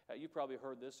thing, you've probably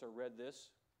heard this or read this.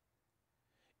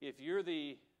 If you're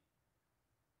the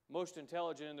most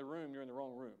intelligent in the room, you're in the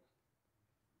wrong room.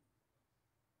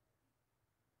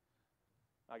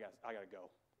 I got to go.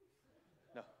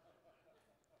 No,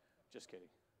 just kidding.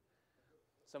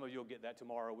 Some of you will get that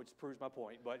tomorrow, which proves my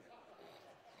point. But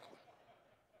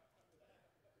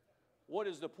what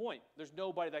is the point? There's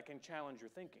nobody that can challenge your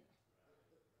thinking.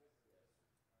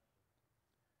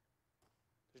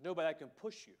 There's nobody that can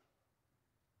push you.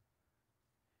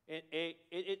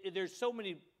 There's so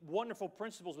many wonderful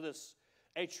principles with this.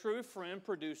 A true friend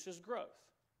produces growth.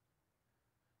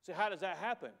 So how does that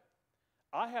happen?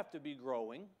 I have to be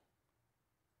growing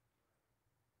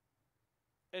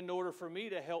in order for me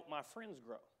to help my friends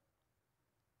grow.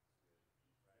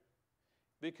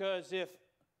 Because if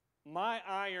my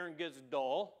iron gets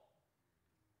dull,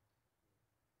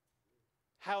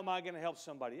 how am I going to help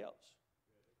somebody else?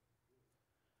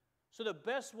 So the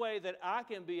best way that I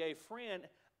can be a friend,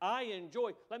 I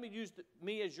enjoy. Let me use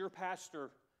me as your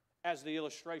pastor as the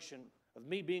illustration of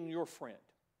me being your friend.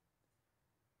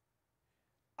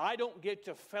 I don't get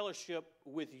to fellowship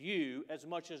with you as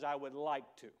much as I would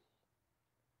like to.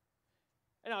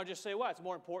 And I'll just say, well, it's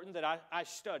more important that I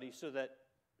study so that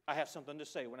I have something to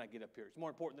say when I get up here. It's more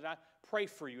important that I pray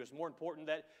for you. It's more important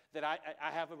that I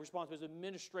have a responsibility as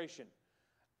administration.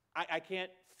 I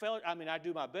can't I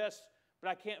do my best, but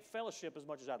I can't fellowship as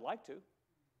much as I'd like to.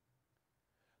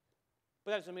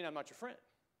 But that doesn't mean I'm not your friend.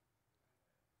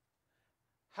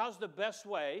 How's the best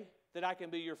way that I can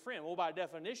be your friend? Well, by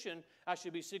definition, I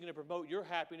should be seeking to promote your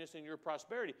happiness and your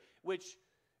prosperity, which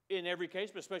in every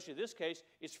case, but especially in this case,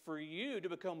 is for you to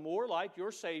become more like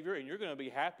your Savior, and you're going to be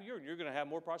happier, and you're going to have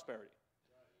more prosperity.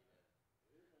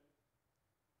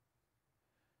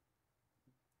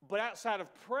 But outside of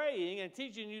praying and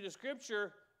teaching you the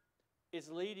Scripture, it's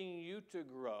leading you to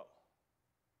grow.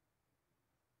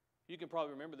 You can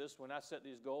probably remember this when I set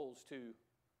these goals to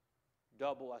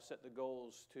double. I set the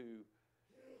goals to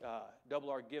double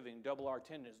our giving, double our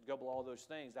attendance, double all those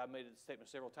things. I've made the statement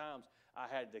several times. I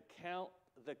had to count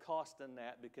the cost in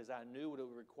that because I knew what it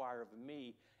would require of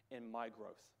me in my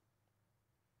growth.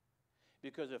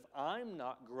 Because if I'm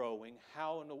not growing,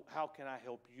 how can I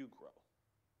help you grow?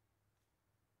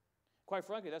 Quite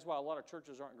frankly, that's why a lot of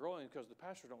churches aren't growing, because the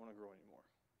pastors don't want to grow anymore.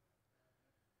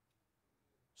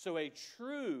 So a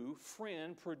true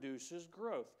friend produces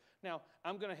growth. Now,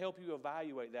 I'm going to help you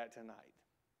evaluate that tonight.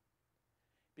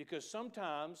 Because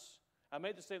sometimes, I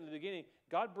made the statement at the beginning,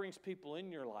 God brings people in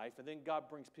your life, and then God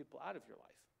brings people out of your life.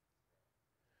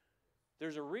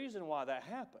 There's a reason why that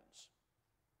happens.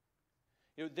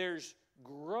 There's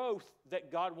growth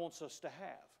that God wants us to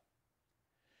have.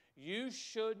 You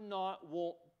should not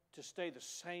want to stay the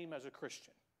same as a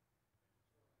Christian.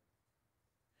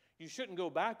 You shouldn't go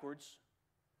backwards.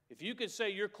 If you could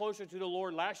say you're closer to the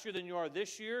Lord last year than you are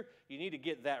this year, you need to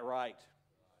get that right.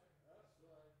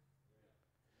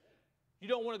 You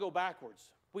don't want to go backwards.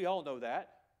 We all know that.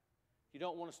 You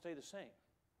don't want to stay the same.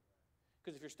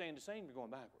 Because if you're staying the same, you're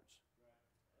going backwards.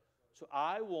 So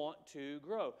I want to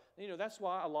grow. That's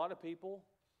why a lot of people,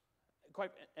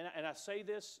 and I say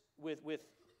this with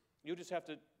you'll just have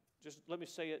to Just let me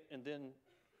say it and then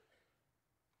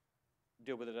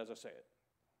deal with it as I say it.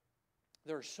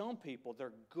 There are some people,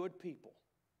 they're good people,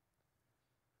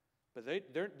 but they're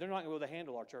not going to be able to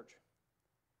handle our church.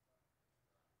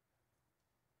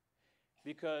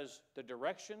 Because the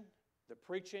direction, the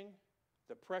preaching,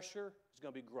 the pressure is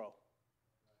going to be grow.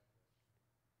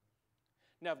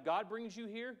 Now, if God brings you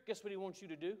here, guess what He wants you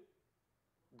to do?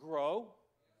 Grow.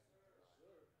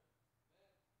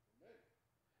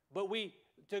 But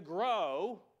to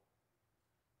grow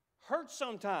hurts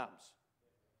sometimes.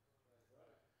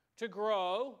 To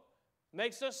grow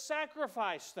makes us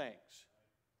sacrifice things.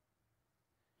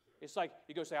 It's like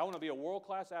you go say, I want to be a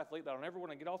world-class athlete, but I don't ever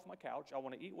want to get off my couch. I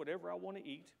want to eat whatever I want to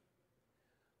eat.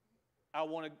 I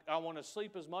want to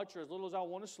sleep as much or as little as I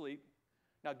want to sleep.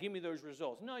 Now, give me those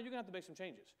results. No, you're going to have to make some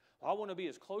changes. I want to be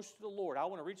as close to the Lord. I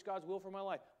want to reach God's will for my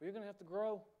life. Well, you're going to have to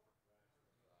grow.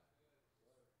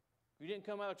 You didn't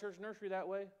come out of church nursery that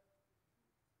way.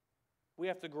 We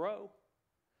have to grow.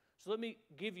 So let me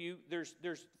give you, there's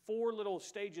 4 little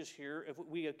stages here. If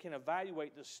we can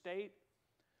evaluate the state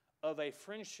of a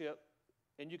friendship,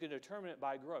 and you can determine it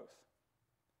by growth.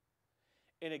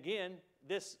 And again,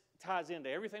 this ties into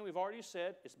everything we've already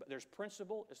said. There's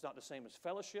principle. It's not the same as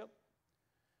fellowship.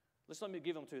 Let me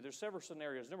give them to you. There's several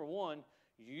scenarios. Number 1,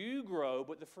 you grow,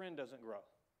 but the friend doesn't grow.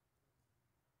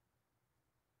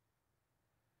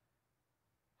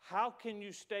 How can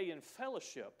you stay in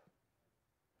fellowship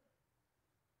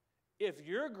if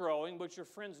you're growing, but your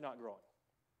friend's not growing?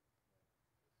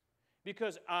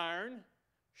 Because iron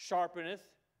sharpeneth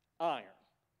iron.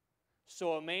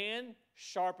 So a man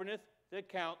sharpeneth the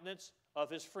countenance of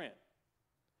his friend.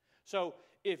 So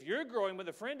if you're growing, but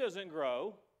the friend doesn't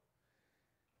grow,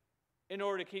 in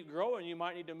order to keep growing, you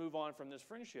might need to move on from this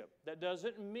friendship. That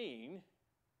doesn't mean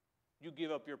you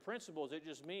give up your principles. It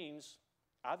just means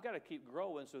I've got to keep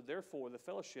growing, so therefore the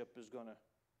fellowship is going to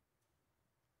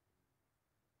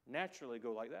naturally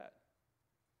go like that.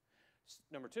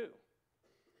 Number 2,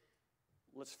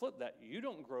 let's flip that. You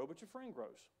don't grow, but your friend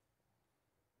grows.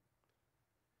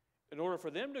 In order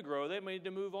for them to grow, they may need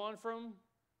to move on from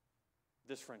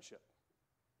this friendship.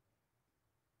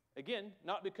 Again,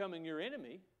 not becoming your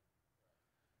enemy,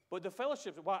 but the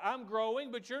fellowship. Why I'm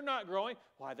growing, but you're not growing.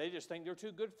 Why, they just think they're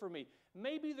too good for me.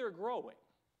 Maybe they're growing,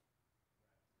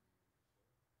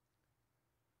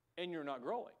 and you're not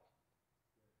growing.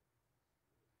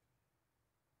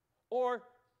 Or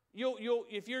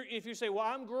if you say, well,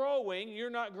 I'm growing, you're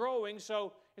not growing,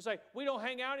 so it's like we don't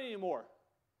hang out anymore.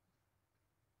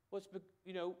 Well,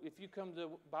 if you come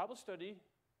to Bible study,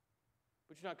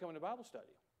 but you're not coming to Bible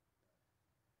study.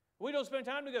 We don't spend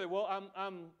time together. Well, I'm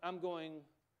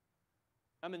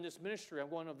in this ministry. I'm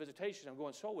going on visitation. I'm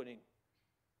going soul winning.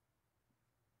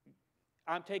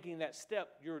 I'm taking that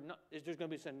step. There's going to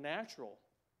be some natural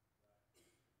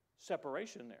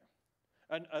separation there.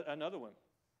 Another one.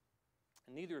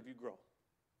 Neither of you grow.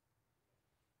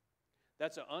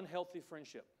 That's an unhealthy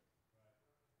friendship.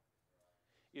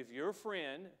 If your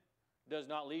friend does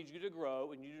not lead you to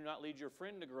grow and you do not lead your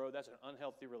friend to grow, that's an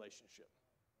unhealthy relationship.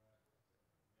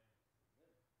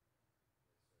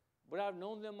 But I've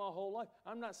known them my whole life.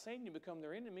 I'm not saying you become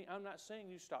their enemy. I'm not saying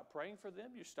you stop praying for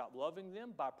them. You stop loving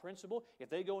them by principle. If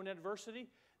they go in adversity,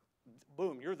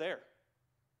 boom, you're there.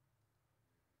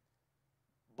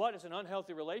 But it's an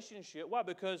unhealthy relationship. Why?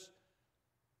 Because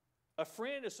a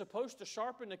friend is supposed to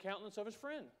sharpen the countenance of his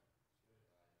friend.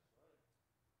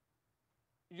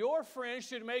 Your friend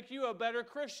should make you a better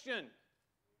Christian.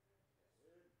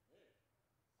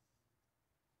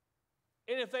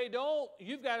 And if they don't,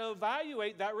 you've got to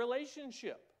evaluate that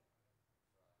relationship.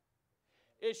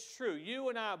 It's true. You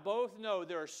and I both know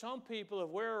there are some people, if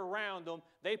we're around them,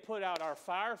 they put out our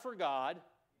fire for God.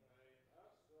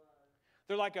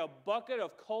 They're like a bucket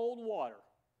of cold water.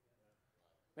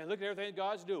 Man, look at everything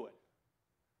God's doing.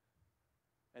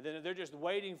 And then they're just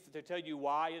waiting to tell you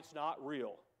why it's not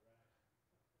real.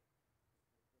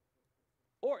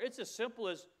 Or it's as simple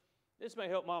as, this may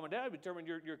help mom and dad determine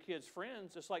your kids'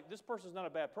 friends. It's like, this person's not a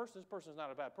bad person, this person's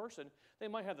not a bad person. They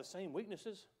might have the same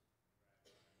weaknesses.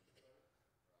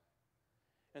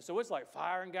 And so it's like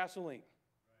fire and gasoline.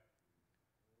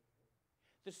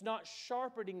 It's not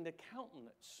sharpening the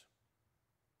countenance.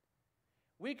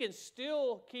 We can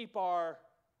still keep our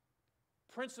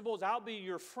principles. I'll be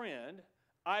your friend.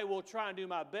 I will try and do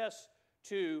my best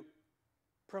to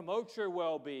promote your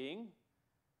well-being,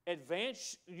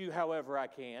 advance you however I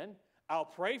can. I'll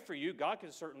pray for you. God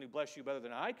can certainly bless you better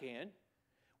than I can.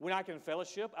 When I can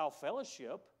fellowship, I'll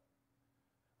fellowship.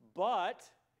 But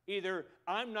either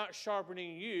I'm not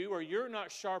sharpening you, or you're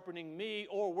not sharpening me,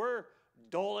 or we're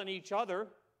dulling each other.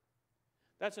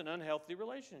 That's an unhealthy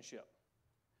relationship.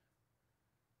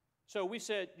 So we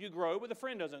said you grow, but the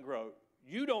friend doesn't grow.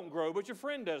 You don't grow, but your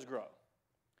friend does grow.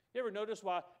 You ever notice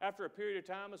why after a period of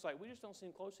time it's like we just don't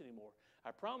seem close anymore?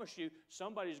 I promise you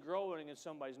somebody's growing and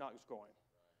somebody's not growing.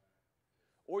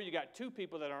 Or you got two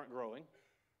people that aren't growing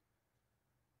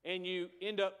and you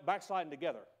end up backsliding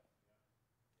together.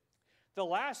 The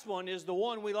last one is the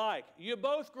one we like. You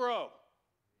both grow.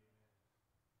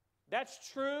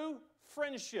 That's true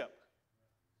friendship.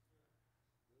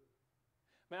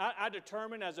 Man, I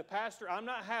determined as a pastor, I'm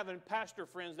not having pastor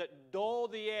friends that dull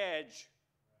the edge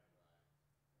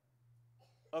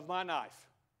of my knife.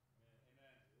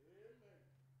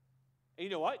 And you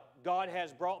know what? God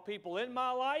has brought people in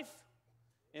my life,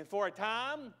 and for a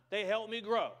time, they helped me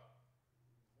grow.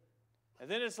 And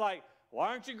then it's like, why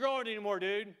aren't you growing anymore,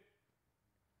 dude?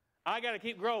 I got to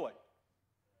keep growing.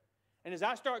 And as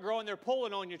I start growing, they're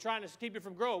pulling on you, trying to keep you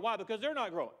from growing. Why? Because they're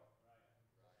not growing.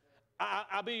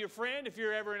 I'll be your friend. If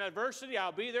you're ever in adversity,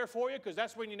 I'll be there for you because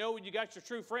that's when you know when you got your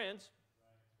true friends.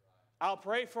 I'll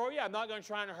pray for you. I'm not going to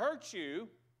try and hurt you,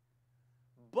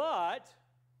 but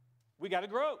we got to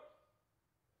grow.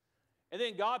 And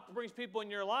then God brings people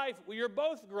in your life where you're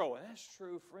both growing. That's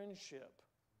true friendship.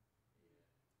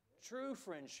 True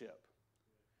friendship.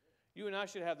 You and I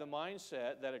should have the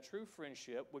mindset that a true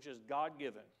friendship, which is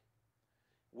God-given,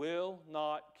 will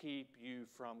not keep you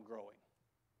from growing.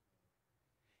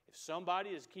 If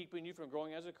somebody is keeping you from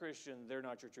growing as a Christian, they're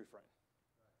not your true friend.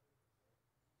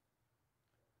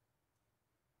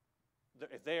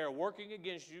 If they are working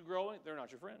against you growing, they're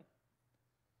not your friend.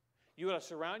 You got to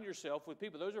surround yourself with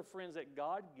people. Those are friends that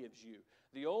God gives you.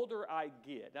 The older I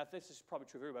get, now this is probably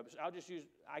true for everybody, but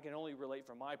I can only relate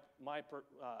from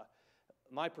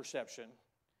my perception,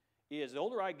 is the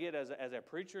older I get as a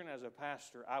preacher and as a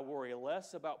pastor, I worry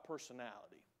less about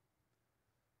personality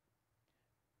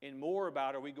and more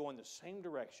about, are we going the same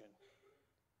direction?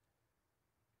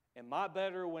 Am I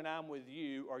better when I'm with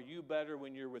you? Are you better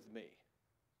when you're with me?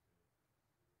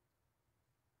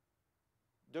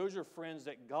 Those are friends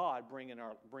that God brings in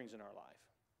our life.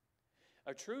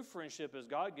 A true friendship is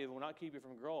God-given, will not keep you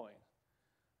from growing.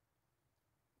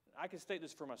 I can state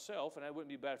this for myself, and it wouldn't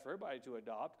be bad for everybody to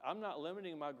adopt. I'm not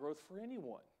limiting my growth for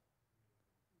anyone.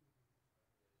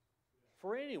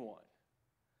 For anyone.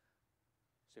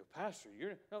 Say, Pastor,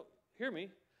 no, hear me.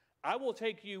 I will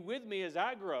take you with me as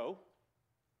I grow,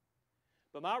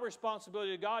 but my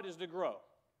responsibility to God is to grow.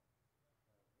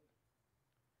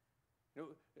 You know,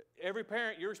 every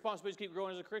parent, your responsibility is to keep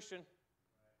growing as a Christian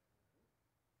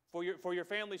for your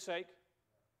family's sake.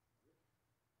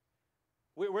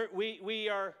 We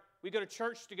go to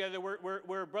church together.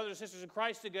 We're brothers and sisters in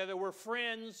Christ together. We're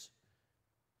friends.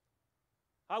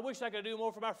 I wish I could do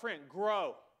more for my friend.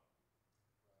 Grow.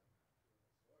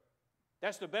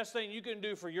 That's the best thing you can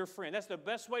do for your friend. That's the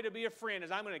best way to be a friend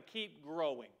is I'm going to keep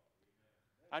growing.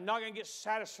 I'm not going to get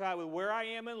satisfied with where I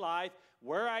am in life,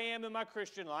 where I am in my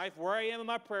Christian life, where I am in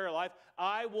my prayer life.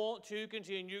 I want to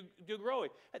continue to grow.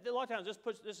 A lot of times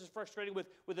this is frustrating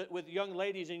with young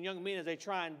ladies and young men as they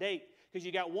try and date because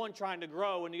you got one trying to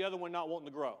grow and the other one not wanting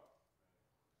to grow.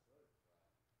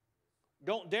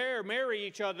 Don't dare marry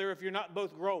each other if you're not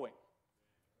both growing.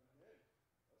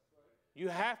 You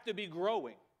have to be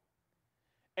growing.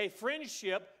 A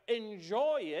friendship,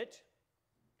 enjoy it,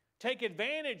 take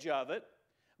advantage of it,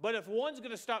 but if one's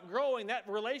going to stop growing, that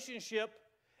relationship,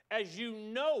 as you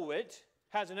know it,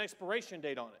 has an expiration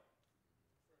date on it.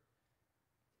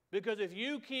 Because if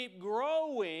you keep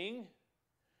growing,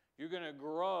 you're going to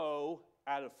grow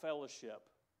out of fellowship.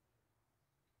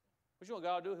 What you want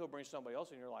God to do? He'll bring somebody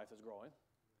else in your life that's growing.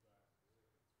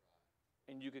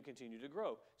 And you can continue to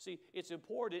grow. See, it's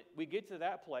important we get to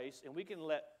that place and we can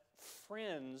let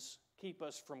friends keep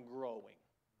us from growing.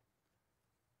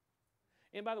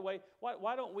 And by the way,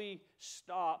 why don't we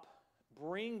stop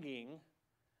bringing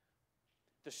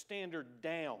the standard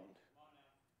down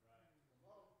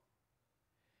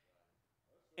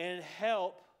and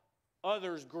help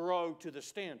others grow to the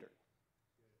standard?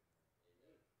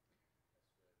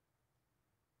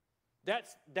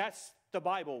 That's the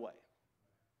Bible way.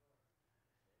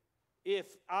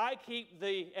 If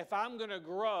I'm going to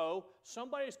grow,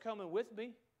 somebody's coming with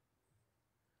me.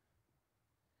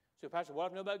 So, Pastor, what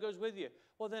if nobody goes with you?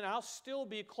 Well, then I'll still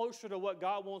be closer to what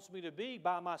God wants me to be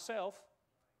by myself.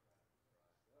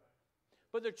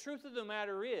 But the truth of the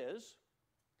matter is,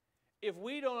 if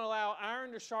we don't allow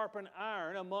iron to sharpen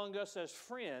iron among us as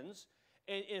friends,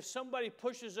 and if somebody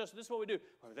pushes us, this is what we do.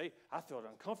 I feel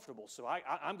uncomfortable, so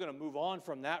I'm going to move on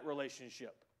from that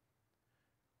relationship.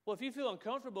 Well, if you feel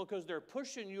uncomfortable because they're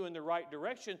pushing you in the right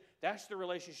direction, that's the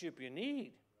relationship you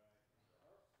need.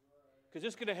 Because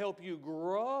it's going to help you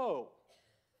grow.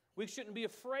 We shouldn't be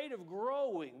afraid of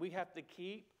growing. We have to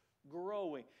keep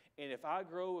growing. And if I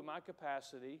grow in my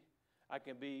capacity, I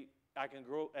can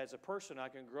grow as a person, I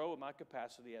can grow in my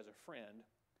capacity as a friend.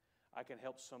 I can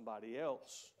help somebody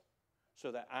else.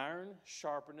 So that iron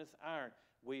sharpeneth iron.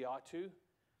 We ought to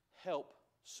help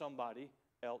somebody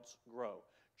else grow.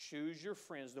 Choose your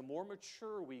friends. The more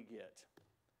mature we get,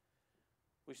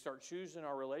 we start choosing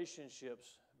our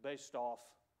relationships based off,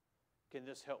 can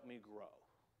this help me grow?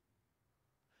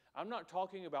 I'm not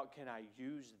talking about can I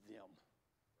use them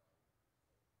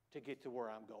to get to where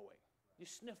I'm going. You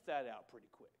sniff that out pretty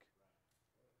quick.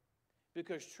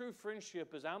 Because true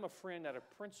friendship is I'm a friend out of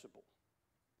principle.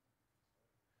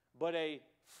 But a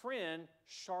friend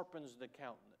sharpens the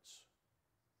countenance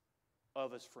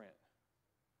of his friend.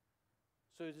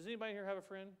 So does anybody here have a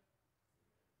friend?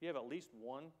 You have at least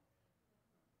one?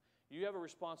 You have a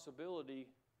responsibility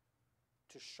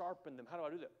to sharpen them. How do I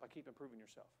do that? By keep improving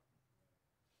yourself.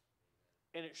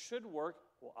 And it should work.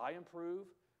 Well, I improve,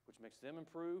 which makes them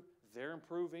improve. They're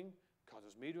improving,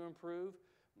 causes me to improve.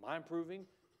 My improving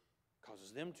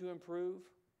causes them to improve.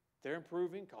 They're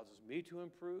improving, causes me to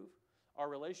improve. Our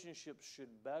relationships should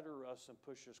better us and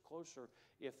push us closer.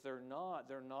 If they're not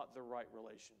the right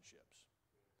relationships.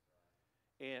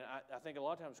 And I think a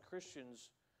lot of times Christians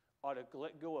ought to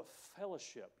let go of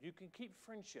fellowship. You can keep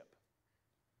friendship.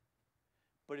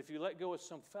 But if you let go of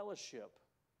some fellowship,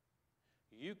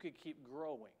 you could keep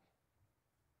growing.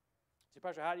 See,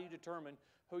 Pastor, how do you determine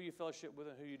who you fellowship with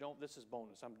and who you don't? This is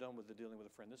bonus. I'm done with the dealing with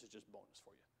a friend. This is just bonus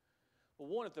for you. Well,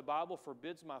 one, if the Bible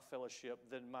forbids my fellowship,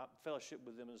 then my fellowship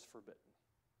with them is forbidden.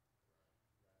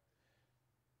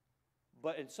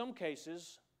 But in some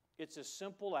cases, it's as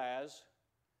simple as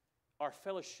our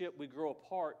fellowship, we grow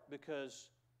apart because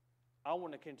I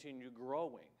want to continue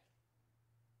growing.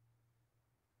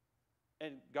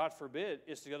 And God forbid,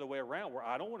 it's the other way around, where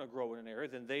I don't want to grow in an area,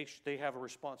 then they have a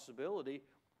responsibility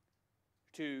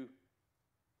to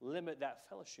limit that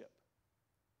fellowship.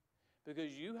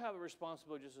 Because you have a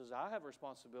responsibility, just as I have a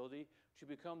responsibility, to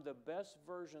become the best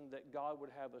version that God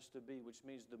would have us to be, which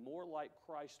means the more like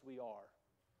Christ we are,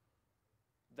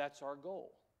 that's our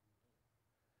goal.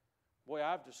 Boy,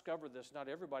 I've discovered this. Not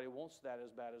everybody wants that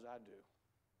as bad as I do.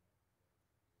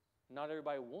 Not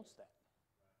everybody wants that.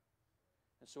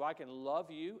 And so I can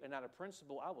love you, and out of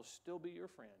principle, I will still be your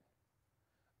friend.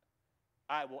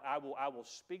 I will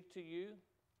speak to you.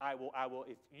 I will,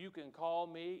 if you can call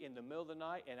me in the middle of the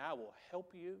night, and I will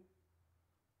help you.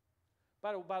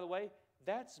 By the way,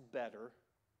 that's better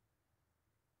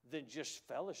than just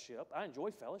fellowship. I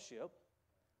enjoy fellowship.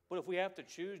 But if we have to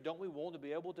choose, don't we want to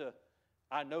be able to,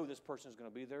 I know this person is going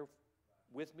to be there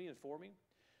with me and for me.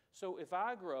 So if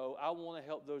I grow, I want to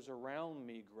help those around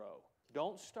me grow.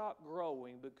 Don't stop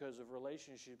growing because of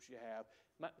relationships you have.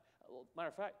 Matter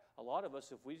of fact, a lot of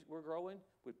us, if we're growing,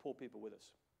 we pull people with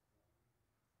us.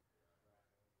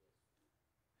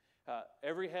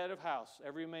 Every head of house,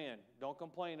 every man, don't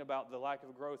complain about the lack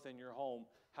of growth in your home.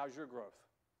 How's your growth?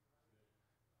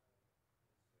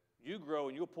 You grow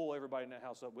and you'll pull everybody in that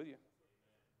house up with you.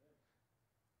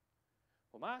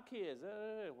 Well, my kids,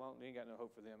 well, you ain't got no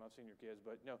hope for them. I've seen your kids,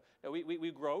 but no,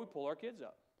 we grow, we pull our kids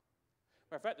up.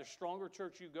 Matter of fact, the stronger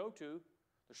church you go to,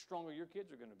 the stronger your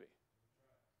kids are going to be.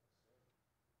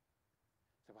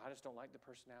 So, I just don't like the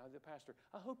personality of the pastor.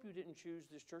 I hope you didn't choose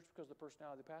this church because of the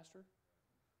personality of the pastor.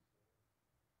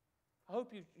 I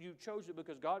hope you chose it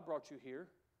because God brought you here.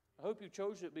 I hope you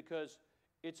chose it because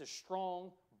it's a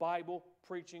strong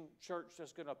Bible-preaching church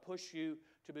that's going to push you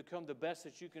to become the best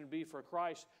that you can be for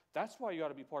Christ. That's why you ought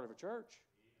to be part of a church.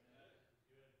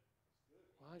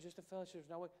 Well, just a fellowship.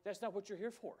 That's not what you're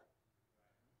here for.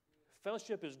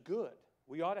 Fellowship is good.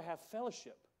 We ought to have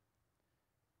fellowship.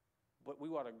 But we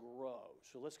ought to grow.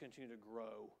 So let's continue to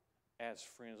grow as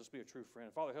friends. Let's be a true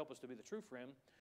friend. Father, help us to be the true friend